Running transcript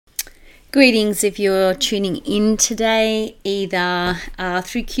Greetings if you're tuning in today, either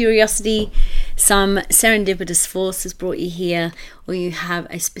through curiosity, some serendipitous force has brought you here, or you have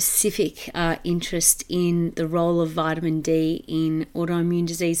a specific interest in the role of vitamin D in autoimmune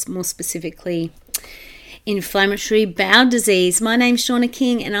disease, more specifically inflammatory bowel disease. My name's Shauna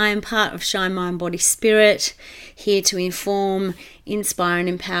King and I am part of Shine Mind Body Spirit, here to inform, inspire and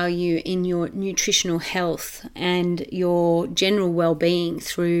empower you in your nutritional health and your general well-being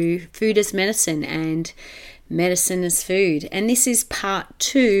through food as medicine and medicine as food. And this is part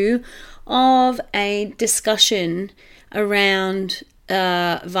 2 of a discussion around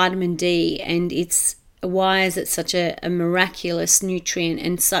vitamin D and its why is it such a miraculous nutrient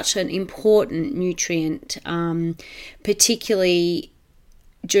and such an important nutrient, particularly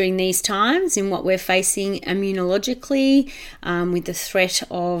during these times in what we're facing immunologically, with the threat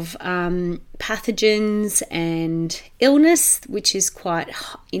of pathogens and illness, which is quite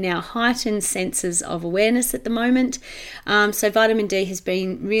in our heightened senses of awareness at the moment. So vitamin D has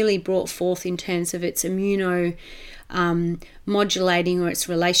been really brought forth in terms of its modulating or its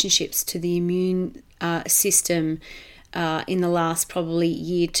relationships to the immune system in the last probably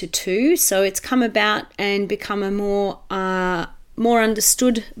year to two. So it's come about and become a more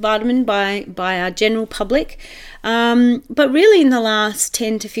understood vitamin by our general public. But really in the last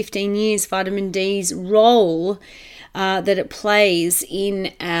 10 to 15 years, vitamin D's role that it plays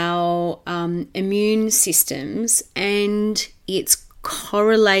in our immune systems and its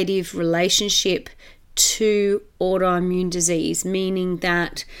correlative relationship to autoimmune disease, meaning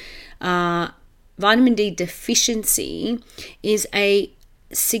that vitamin D deficiency is a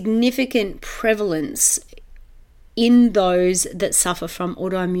significant prevalence in those that suffer from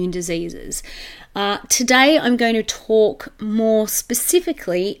autoimmune diseases. Today I'm going to talk more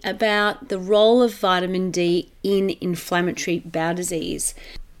specifically about the role of vitamin D in inflammatory bowel disease.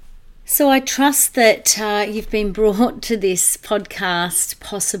 So I trust that you've been brought to this podcast,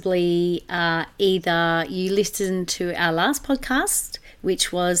 possibly either you listened to our last podcast,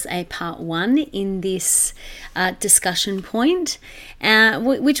 which was a part 1 in this discussion point,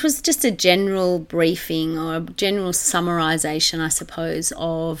 which was just a general briefing or a general summarization, I suppose,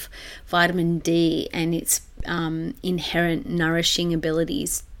 of vitamin D and its inherent nourishing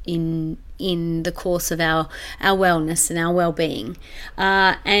abilities in the course of our wellness and our well-being.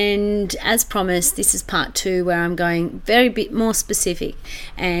 And as promised, this is part 2 where I'm going very bit more specific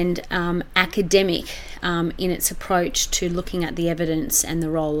and academic in its approach to looking at the evidence and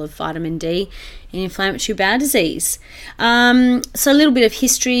the role of vitamin D in inflammatory bowel disease. So a little bit of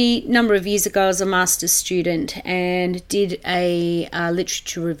history. A number of years ago I was a master's student and did a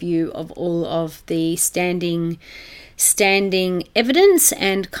literature review of all of the standing evidence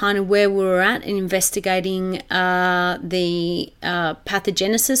and kind of where we were at in investigating the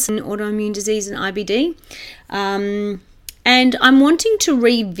pathogenesis in autoimmune disease and IBD. And I'm wanting to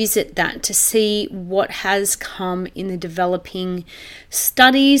revisit that to see what has come in the developing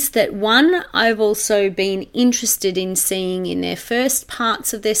studies that, one, I've also been interested in seeing in their first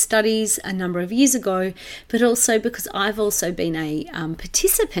parts of their studies a number of years ago, but also because I've also been a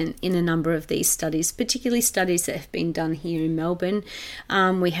participant in a number of these studies, particularly studies that have been done here in Melbourne.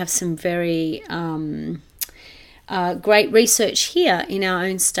 We have some very great research here in our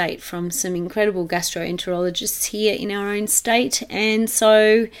own state from some incredible gastroenterologists here in our own state. And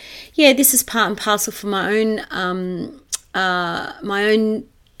so, yeah, this is part and parcel for my own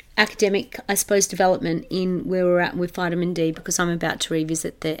academic, I suppose, development in where we're at with vitamin D, because I'm about to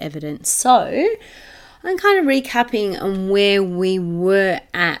revisit the evidence. So I'm kind of recapping on where we were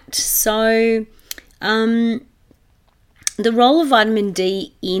at. So, the role of vitamin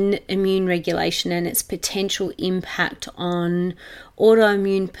D in immune regulation and its potential impact on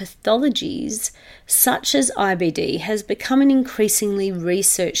autoimmune pathologies such as IBD has become an increasingly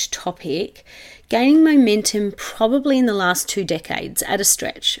researched topic, gaining momentum probably in the last 2 decades at a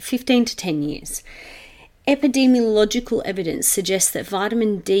stretch, 15 to 10 years. Epidemiological evidence suggests that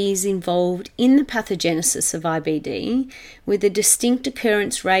vitamin D is involved in the pathogenesis of IBD, with a distinct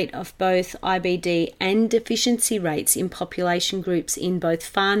occurrence rate of both IBD and deficiency rates in population groups in both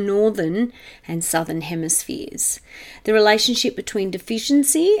far northern and southern hemispheres. The relationship between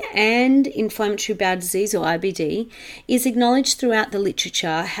deficiency and inflammatory bowel disease, or IBD, is acknowledged throughout the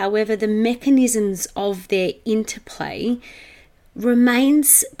literature. However, the mechanisms of their interplay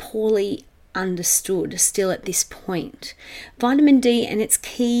remains poorly understood still at this point. Vitamin D and its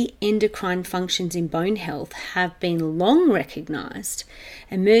key endocrine functions in bone health have been long recognised.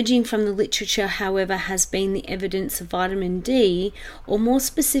 Emerging from the literature, however, has been the evidence of vitamin D, or more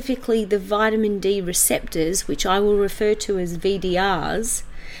specifically the vitamin D receptors, which I will refer to as VDRs,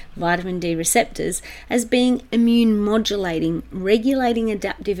 vitamin D receptors as being immune modulating, regulating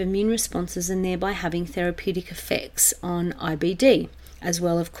adaptive immune responses and thereby having therapeutic effects on IBD, as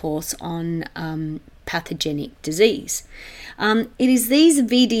well, of course, on pathogenic disease. It is these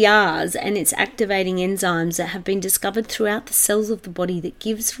VDRs and its activating enzymes that have been discovered throughout the cells of the body that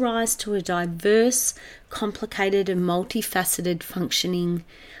gives rise to a diverse, complicated and multifaceted functioning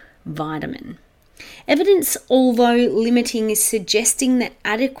vitamin. Evidence, although limiting, is suggesting that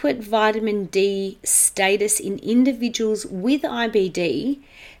adequate vitamin D status in individuals with IBD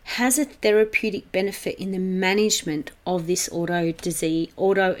has a therapeutic benefit in the management of this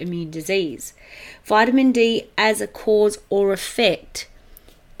autoimmune disease. Vitamin D as a cause or effect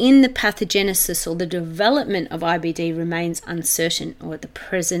in the pathogenesis or the development of IBD remains uncertain, or at the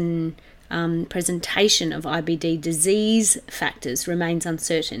present presentation of IBD disease factors remains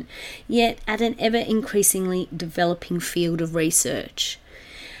uncertain, yet at an ever increasingly developing field of research.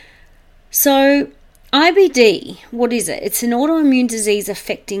 So IBD, what is it? It's an autoimmune disease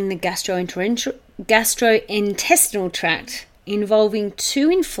affecting the gastrointestinal tract involving two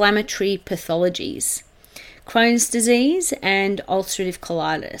inflammatory pathologies, Crohn's disease and ulcerative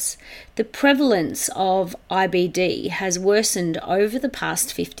colitis. The prevalence of IBD has worsened over the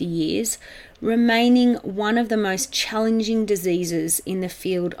past 50 years, remaining one of the most challenging diseases in the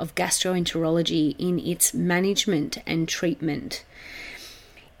field of gastroenterology in its management and treatment.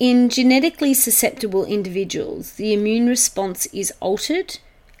 In genetically susceptible individuals, the immune response is altered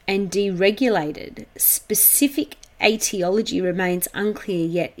and deregulated. Specific etiology remains unclear,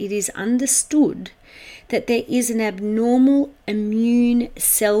 yet it is understood that there is an abnormal immune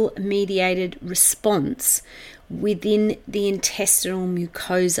cell-mediated response within the intestinal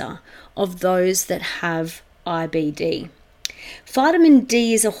mucosa of those that have IBD. Vitamin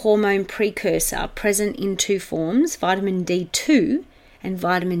D is a hormone precursor present in two forms, vitamin D2 and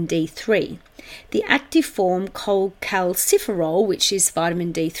vitamin D3. The active form, cholecalciferol, which is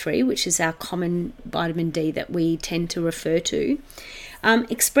vitamin D3, which is our common vitamin D that we tend to refer to,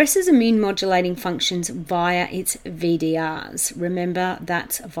 expresses immune modulating functions via its VDRs. Remember,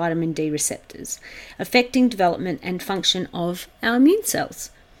 that's vitamin D receptors, affecting development and function of our immune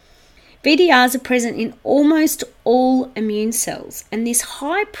cells. VDRs are present in almost all immune cells, and this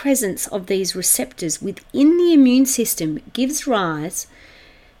high presence of these receptors within the immune system gives rise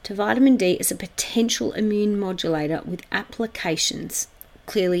to vitamin D as a potential immune modulator with applications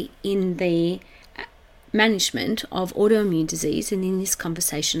clearly in the management of autoimmune disease, and in this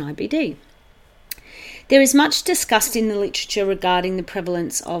conversation IBD. There is much discussed in the literature regarding the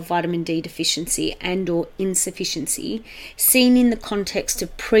prevalence of vitamin D deficiency and or insufficiency seen in the context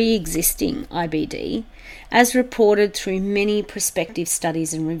of pre-existing IBD, as reported through many prospective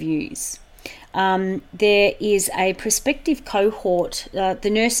studies and reviews. There is a prospective cohort, the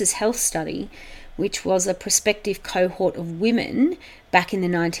Nurses' Health Study, which was a prospective cohort of women back in the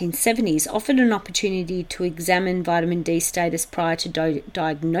 1970s, offered an opportunity to examine vitamin D status prior to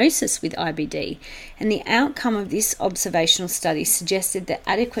diagnosis with IBD. And the outcome of this observational study suggested that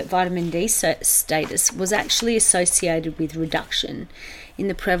adequate vitamin D status was actually associated with reduction in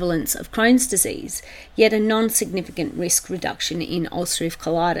the prevalence of Crohn's disease, yet a non-significant risk reduction in ulcerative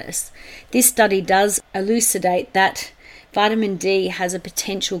colitis. This study does elucidate that vitamin D has a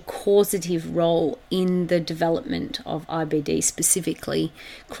potential causative role in the development of IBD, specifically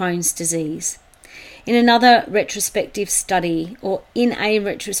Crohn's disease. In a retrospective study on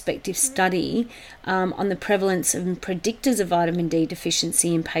the prevalence of predictors of vitamin D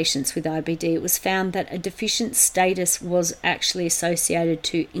deficiency in patients with IBD, it was found that a deficient status was actually associated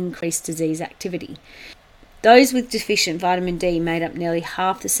to increased disease activity. Those with deficient vitamin D made up nearly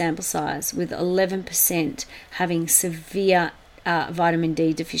half the sample size, with 11% having severe vitamin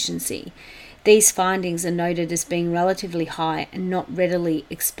D deficiency. These findings are noted as being relatively high and not readily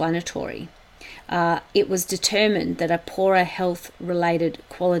explanatory. It was determined that a poorer health-related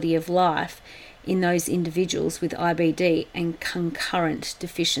quality of life in those individuals with IBD and concurrent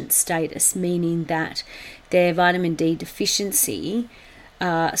deficient status, meaning that their vitamin D deficiency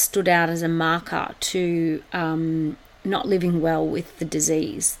stood out as a marker to not living well with the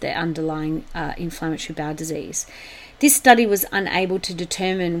disease, their underlying inflammatory bowel disease. This study was unable to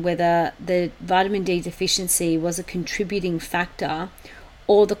determine whether the vitamin D deficiency was a contributing factor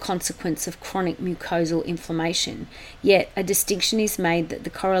or the consequence of chronic mucosal inflammation. Yet a distinction is made that the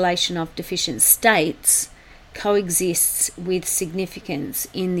correlation of deficient states coexists with significance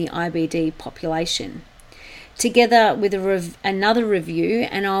in the IBD population. Together with another review,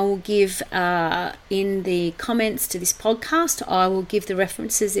 and I will give in the comments to this podcast, I will give the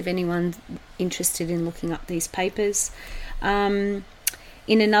references if anyone's interested in looking up these papers.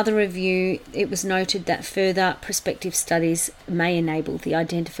 In another review, it was noted that further prospective studies may enable the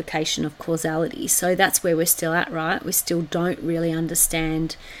identification of causality. So that's where we're still at, right? We still don't really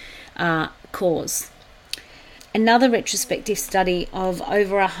understand cause. Another retrospective study of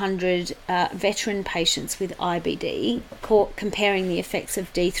over 100 veteran patients with IBD, comparing the effects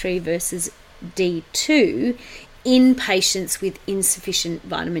of D3 versus D2 in patients with insufficient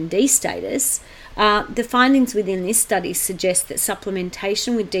vitamin D status. The findings within this study suggest that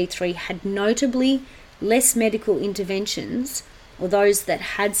supplementation with D3 had notably less medical interventions, or those that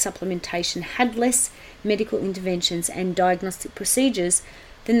had supplementation had less medical interventions and diagnostic procedures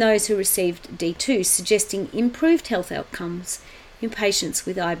than those who received D2, suggesting improved health outcomes in patients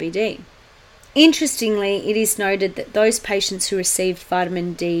with IBD. Interestingly, it is noted that those patients who received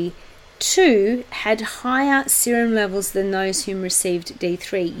vitamin D2 had higher serum levels than those who received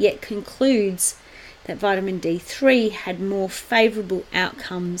D3, yet concludes that vitamin D3 had more favourable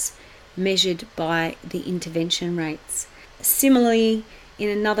outcomes measured by the intervention rates. Similarly, in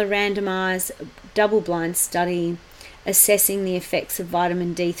another randomised double-blind study assessing the effects of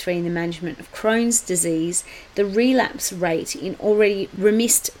vitamin D3 in the management of Crohn's disease, the relapse rate in already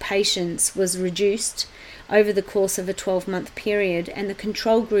remissed patients was reduced over the course of a 12-month period, and the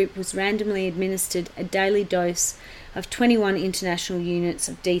control group was randomly administered a daily dose of 21 international units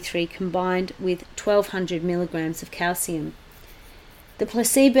of D3 combined with 1,200 milligrams of calcium. The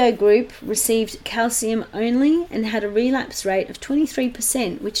placebo group received calcium only and had a relapse rate of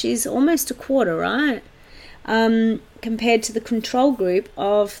 23%, which is almost a quarter, right? Compared to the control group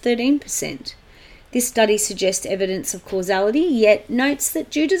of 13%. This study suggests evidence of causality, yet notes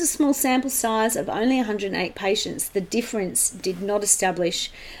that due to the small sample size of only 108 patients, the difference did not establish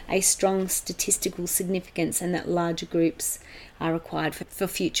a strong statistical significance and that larger groups are required for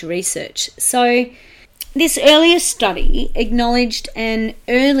future research. So this earlier study acknowledged an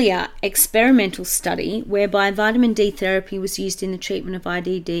earlier experimental study whereby vitamin D therapy was used in the treatment of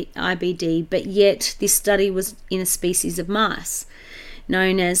IBD, but yet this study was in a species of mice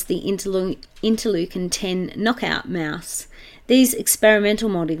known as the interleukin-10 knockout mouse. These experimental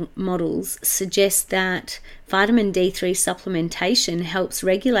models suggest that vitamin D3 supplementation helps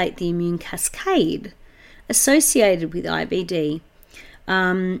regulate the immune cascade associated with IBD.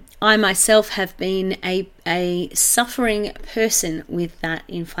 I myself have been a suffering person with that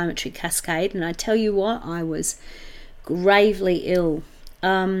inflammatory cascade, and I tell you what, I was gravely ill.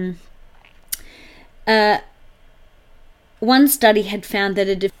 One study had found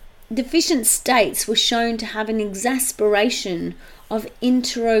that deficient states were shown to have an exacerbation of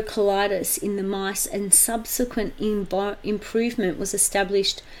enterocolitis in the mice, and subsequent improvement was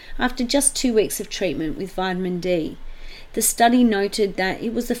established after just 2 weeks of treatment with vitamin D. The study noted that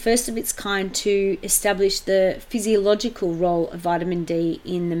it was the first of its kind to establish the physiological role of vitamin D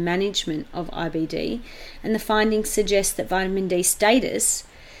in the management of IBD, and the findings suggest that vitamin D status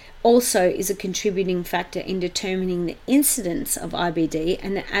also is a contributing factor in determining the incidence of IBD,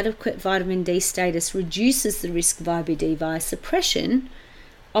 and that adequate vitamin D status reduces the risk of IBD via suppression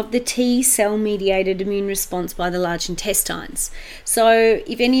of the T cell mediated immune response by the large intestines. So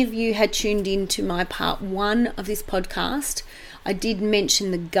if any of you had tuned into my part 1 of this podcast, I did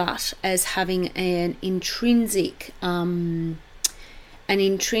mention the gut as having an intrinsic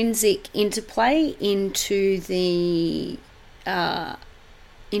interplay into the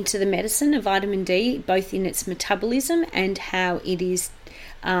medicine of vitamin D, both in its metabolism and how it is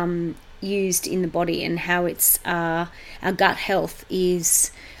used in the body, and how it's our gut health is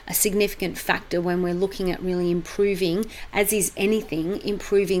a significant factor when we're looking at really improving, as is anything,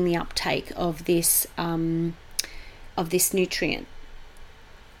 improving the uptake of this nutrient.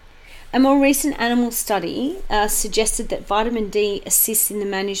 A more recent animal study suggested that vitamin D assists in the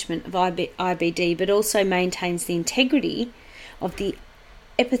management of IBD, but also maintains the integrity of the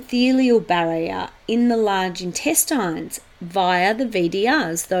epithelial barrier in the large intestines via the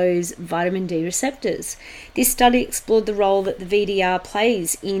VDRs, those vitamin D receptors. This study explored the role that the VDR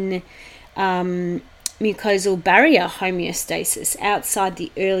plays in mucosal barrier homeostasis outside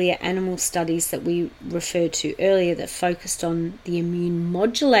the earlier animal studies that we referred to earlier that focused on the immune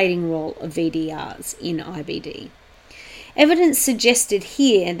modulating role of VDRs in IBD. Evidence suggested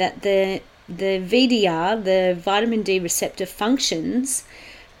here that the VDR, the vitamin D receptor functions,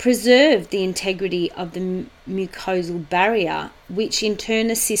 preserved the integrity of the mucosal barrier, which in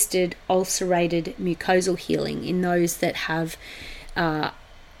turn assisted ulcerated mucosal healing in those that have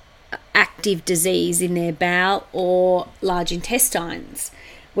active disease in their bowel or large intestines,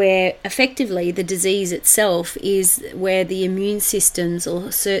 where effectively the disease itself is where the immune systems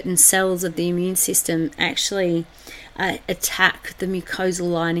or certain cells of the immune system actually attack the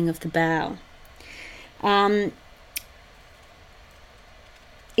mucosal lining of the bowel.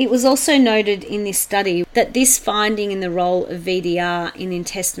 It was also noted in this study that this finding in the role of VDR in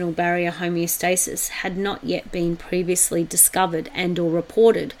intestinal barrier homeostasis had not yet been previously discovered and or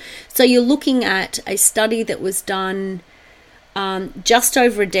reported. So you're looking at a study that was done just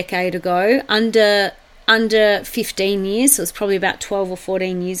over a decade ago, under 15 years, so it's probably about 12 or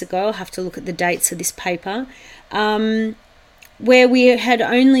 14 years ago. I'll have to look at the dates of this paper, where we had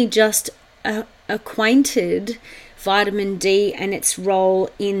only just acquainted vitamin D and its role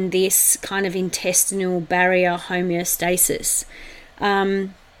in this kind of intestinal barrier homeostasis.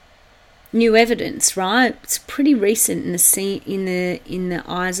 New evidence, right? It's pretty recent in the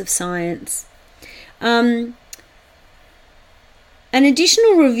eyes of science. An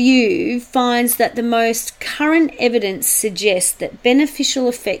additional review finds that the most current evidence suggests that beneficial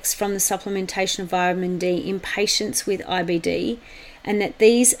effects from the supplementation of vitamin D in patients with IBD, and that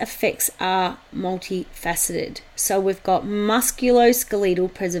these effects are multifaceted. So we've got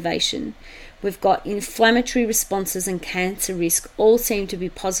musculoskeletal preservation, we've got inflammatory responses and cancer risk all seem to be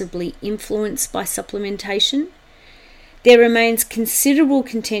positively influenced by supplementation. There remains considerable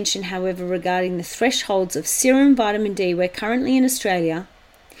contention, however, regarding the thresholds of serum vitamin D, where currently in Australia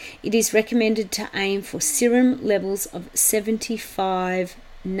it is recommended to aim for serum levels of 75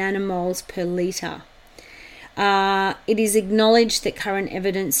 nanomoles per litre. It is acknowledged that current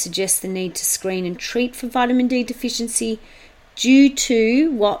evidence suggests the need to screen and treat for vitamin D deficiency due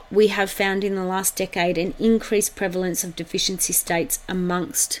to what we have found in the last decade, an increased prevalence of deficiency states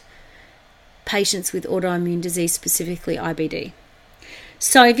amongst patients with autoimmune disease, specifically IBD.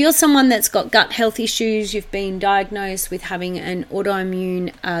 So if you're someone that's got gut health issues, you've been diagnosed with having an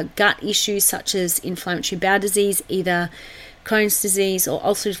autoimmune gut issue such as inflammatory bowel disease, either Crohn's disease or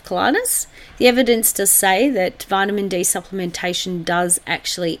ulcerative colitis, the evidence does say that vitamin D supplementation does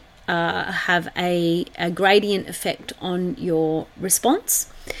actually have a gradient effect on your response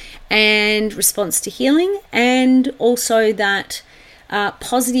to healing, and also that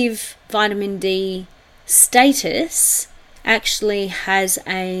positive vitamin D status actually has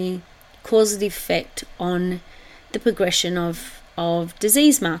a causative effect on the progression of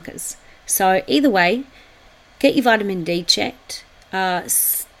disease markers. So either way, get your vitamin D checked.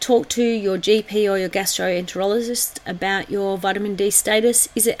 Talk to your GP or your gastroenterologist about your vitamin D status.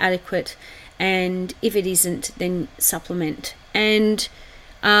 Is it adequate? And if it isn't, then supplement. And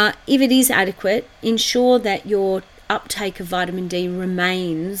if it is adequate, ensure that your uptake of vitamin D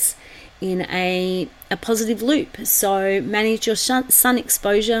remains in a positive loop. So manage your sun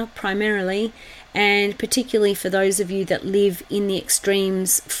exposure primarily, and particularly for those of you that live in the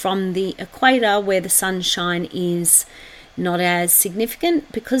extremes from the equator where the sunshine is not as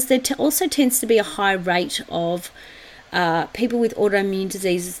significant, because there also tends to be a high rate of people with autoimmune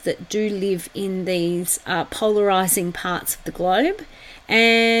diseases that do live in these polarizing parts of the globe.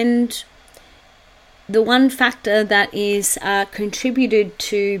 And the one factor that is contributed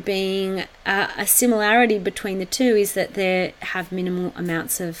to being a similarity between the two is that they have minimal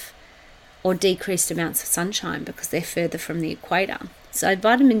amounts of or decreased amounts of sunshine because they're further from the equator. So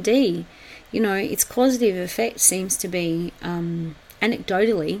vitamin D, its causative effect seems to be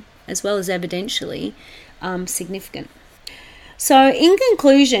anecdotally as well as evidentially significant. So in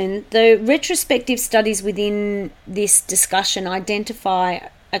conclusion, the retrospective studies within this discussion identify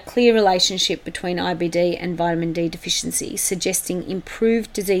a clear relationship between IBD and vitamin D deficiency, suggesting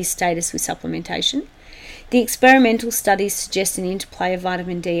improved disease status with supplementation. The experimental studies suggest an interplay of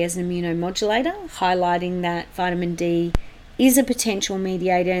vitamin D as an immunomodulator, highlighting that vitamin D is a potential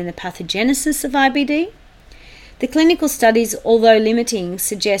mediator in the pathogenesis of IBD. The clinical studies, although limiting,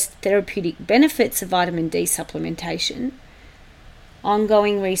 suggest therapeutic benefits of vitamin D supplementation.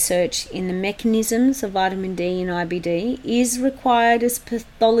 Ongoing research in the mechanisms of vitamin D in IBD is required, as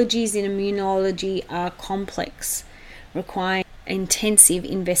pathologies in immunology are complex, requiring intensive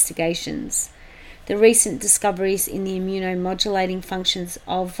investigations. The recent discoveries in the immunomodulating functions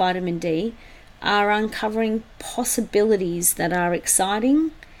of vitamin D are uncovering possibilities that are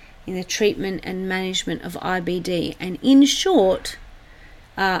exciting in the treatment and management of IBD. And in short,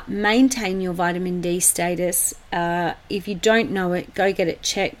 maintain your vitamin D status. If you don't know it, go get it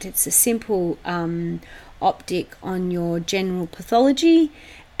checked. It's a simple optic on your general pathology,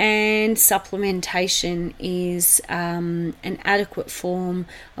 and supplementation is an adequate form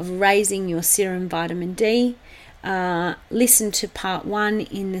of raising your serum vitamin D. Listen to part 1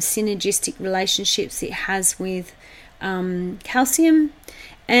 in the synergistic relationships it has with calcium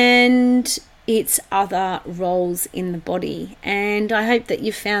and its other roles in the body. And I hope that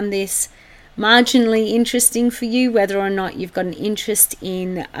you found this marginally interesting for you, whether or not you've got an interest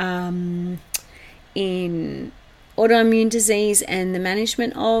in autoimmune disease and the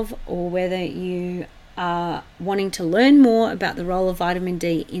management of, or whether you are wanting to learn more about the role of vitamin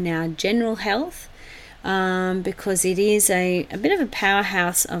D in our general health, because it is a bit of a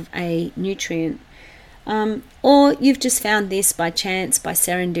powerhouse of a nutrient. Or you've just found this by chance, by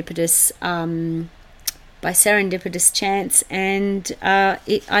serendipitous chance, and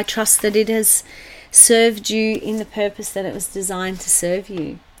I trust that it has served you in the purpose that it was designed to serve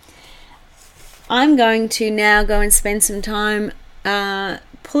you. I'm going to now go and spend some time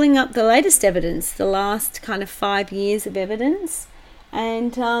pulling up the latest evidence, the last kind of 5 years of evidence,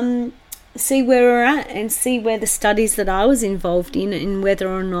 and see where we're at, and see where the studies that I was involved in, and whether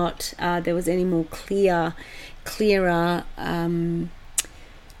or not there was any more clearer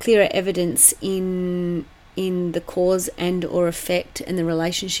evidence in the cause and or effect and the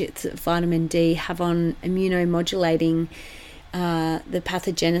relationships that vitamin D have on immunomodulating the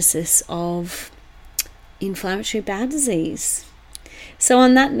pathogenesis of inflammatory bowel disease. So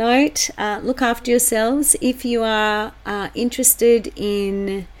on that note, look after yourselves. If you are interested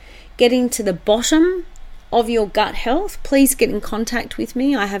in getting to the bottom of your gut health, please get in contact with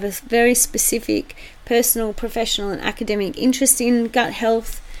me. I have a very specific personal, professional and academic interest in gut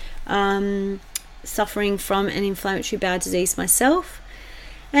health, suffering from an inflammatory bowel disease myself.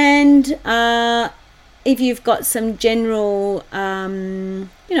 And if you've got some general,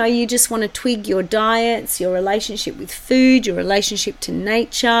 you just want to twig your diets, your relationship with food, your relationship to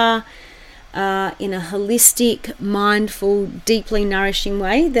nature, in a holistic, mindful, deeply nourishing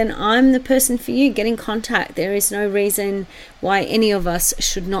way, then I'm the person for you. Get in contact. There is no reason why any of us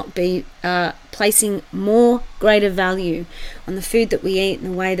should not be placing more greater value on the food that we eat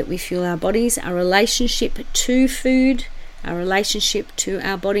and the way that we fuel our bodies, our relationship to food, our relationship to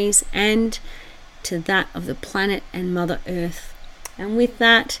our bodies, and to that of the planet and Mother Earth. And with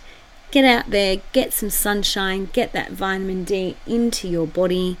that, get out there, get some sunshine, get that vitamin D into your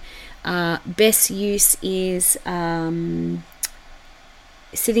body. Best use is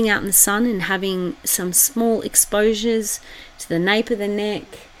sitting out in the sun and having some small exposures to the nape of the neck,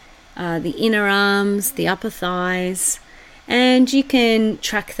 the inner arms, the upper thighs, and you can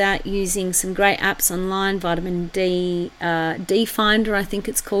track that using some great apps online. Vitamin D Finder, I think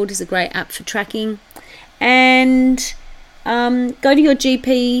it's called, is a great app for tracking. And go to your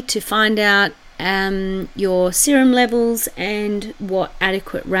GP to find out your serum levels and what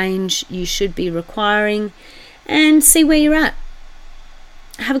adequate range you should be requiring, and see where you're at.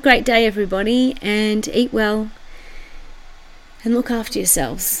 Have a great day, everybody, and eat well and look after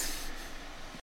yourselves.